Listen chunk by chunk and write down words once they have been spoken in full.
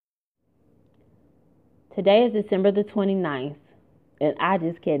Today is December the 29th, and I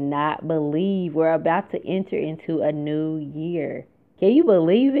just cannot believe we're about to enter into a new year. Can you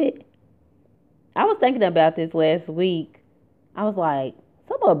believe it? I was thinking about this last week. I was like,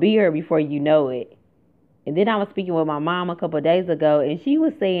 summer will be here before you know it. And then I was speaking with my mom a couple of days ago, and she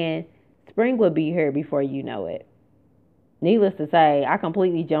was saying spring will be here before you know it. Needless to say, I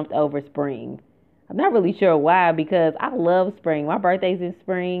completely jumped over spring. I'm not really sure why because I love spring. My birthday's in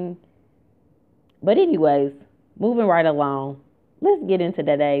spring. But anyways, moving right along, let's get into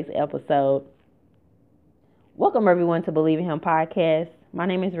today's episode. Welcome everyone to Believe in Him podcast. My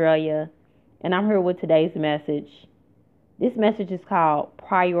name is Relia, and I'm here with today's message. This message is called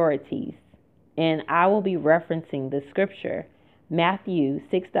Priorities, and I will be referencing the scripture, Matthew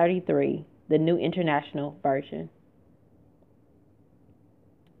 6:33, the New International Version.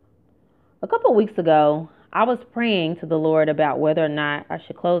 A couple weeks ago, I was praying to the Lord about whether or not I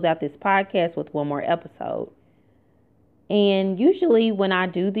should close out this podcast with one more episode. And usually when I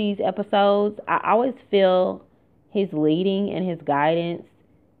do these episodes, I always feel His leading and His guidance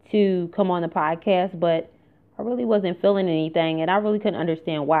to come on the podcast, but I really wasn't feeling anything and I really couldn't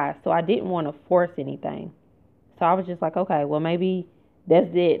understand why. So I didn't want to force anything. So I was just like, okay, well, maybe that's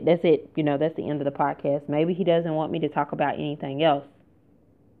it. That's it. That's the end of the podcast. Maybe He doesn't want me to talk about anything else.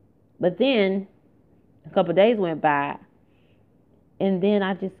 But then a couple of days went by, and then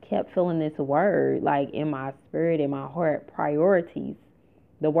I just kept feeling this word, like in my spirit, in my heart, priorities.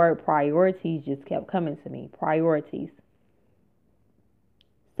 The word priorities just kept coming to me, priorities.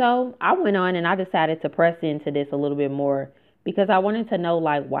 So I went on and I decided to press into this a little bit more because I wanted to know,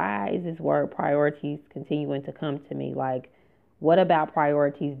 like, why is this word priorities continuing to come to me? Like, what about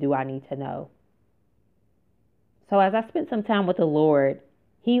priorities do I need to know? So as I spent some time with the Lord,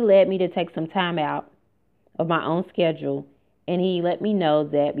 He led me to take some time out of my own schedule, and He let me know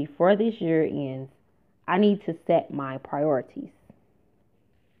that before this year ends, I need to set my priorities.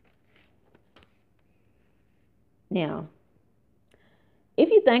 Now, if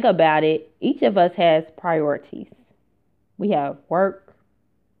you think about it, each of us has priorities. We have work,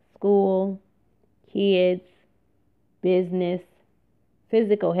 school, kids, business,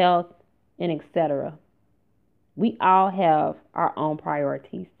 physical health, and etc. We all have our own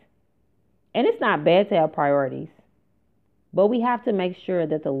priorities. And it's not bad to have priorities, but we have to make sure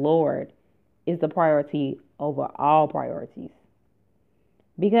that the Lord is the priority over all priorities.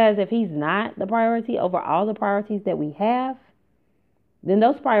 Because if He's not the priority over all the priorities that we have, then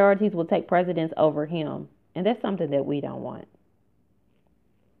those priorities will take precedence over Him. And that's something that we don't want.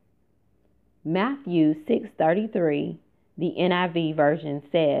 Matthew 6:33, the NIV version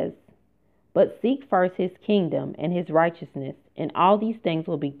says, "But seek first His kingdom and His righteousness, and all these things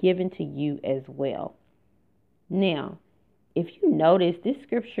will be given to you as well." Now, if you notice, this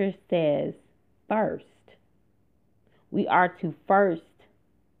scripture says first. We are to first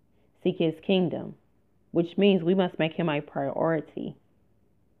seek His kingdom, which means we must make Him a priority.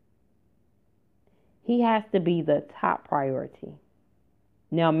 He has to be the top priority.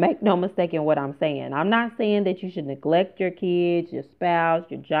 Now, make no mistake in what I'm saying. I'm not saying that you should neglect your kids, your spouse,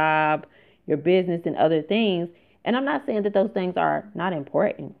 your job, your business, and other things. And I'm not saying that those things are not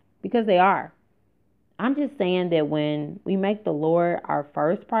important, because they are. I'm just saying that when we make the Lord our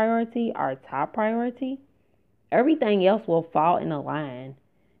first priority, our top priority, everything else will fall in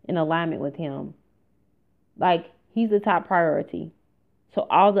alignment with Him. Like, He's the top priority. So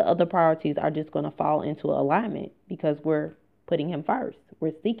all the other priorities are just going to fall into alignment because we're putting Him first.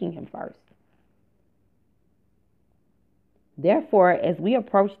 We're seeking Him first. Therefore, as we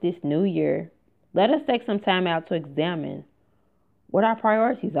approach this new year, let us take some time out to examine what our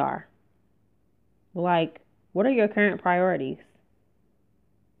priorities are. Like, what are your current priorities?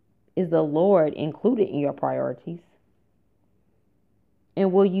 Is the Lord included in your priorities?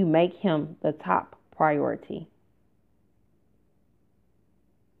 And will you make Him the top priority?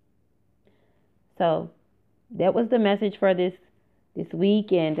 So that was the message for this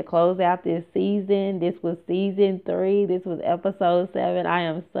week, and to close out this season. This was season 3. This was episode 7. I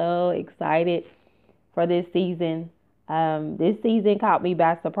am so excited for this season. This season caught me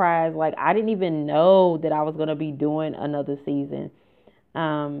by surprise. Like, I didn't even know that I was going to be doing another season.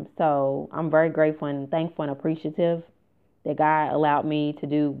 So I'm very grateful and thankful and appreciative that God allowed me to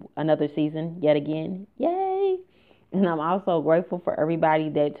do another season yet again. Yay! And I'm also grateful for everybody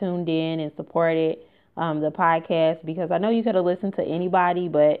that tuned in and supported the podcast, because I know you could have listened to anybody,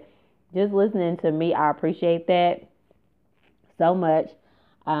 but just listening to me, I appreciate that so much.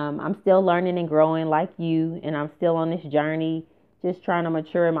 I'm still learning and growing like you, and I'm still on this journey, just trying to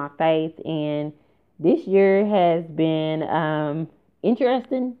mature in my faith. And this year has been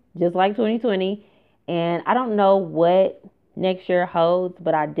interesting, just like 2020. And I don't know what next year holds,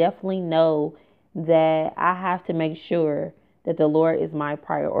 but I definitely know that I have to make sure that the Lord is my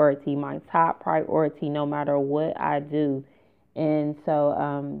priority, my top priority, no matter what I do. And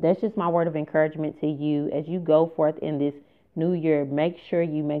so that's just my word of encouragement to you as you go forth in this new year. Make sure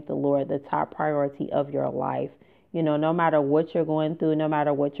you make the Lord the top priority of your life. You know, no matter what you're going through, no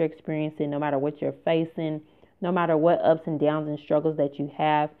matter what you're experiencing, no matter what you're facing, no matter what ups and downs and struggles that you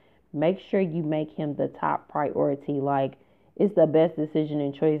have, make sure you make him the top priority. Like, it's the best decision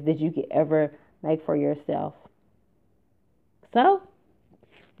and choice that you could ever make for yourself. So,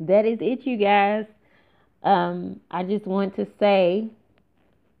 that is it, you guys. I just want to say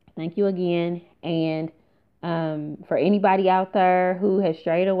thank you again. And for anybody out there who has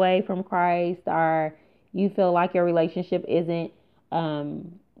strayed away from Christ, or you feel like your relationship isn't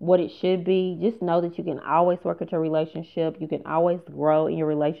what it should be, just know that you can always work at your relationship. You can always grow in your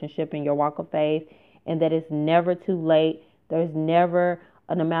relationship and your walk of faith, and that it's never too late. There's never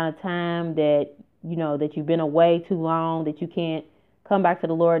an amount of time that that you've been away too long that you can't come back to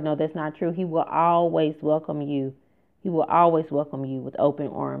the Lord. No, that's not true. He will always welcome you. He will always welcome you with open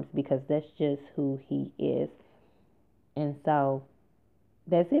arms, because that's just who he is. And so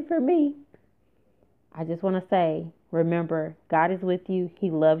that's it for me. I just want to say, remember, God is with you.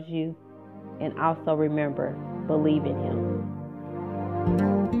 He loves you. And also remember, believe in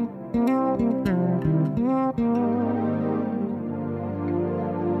him.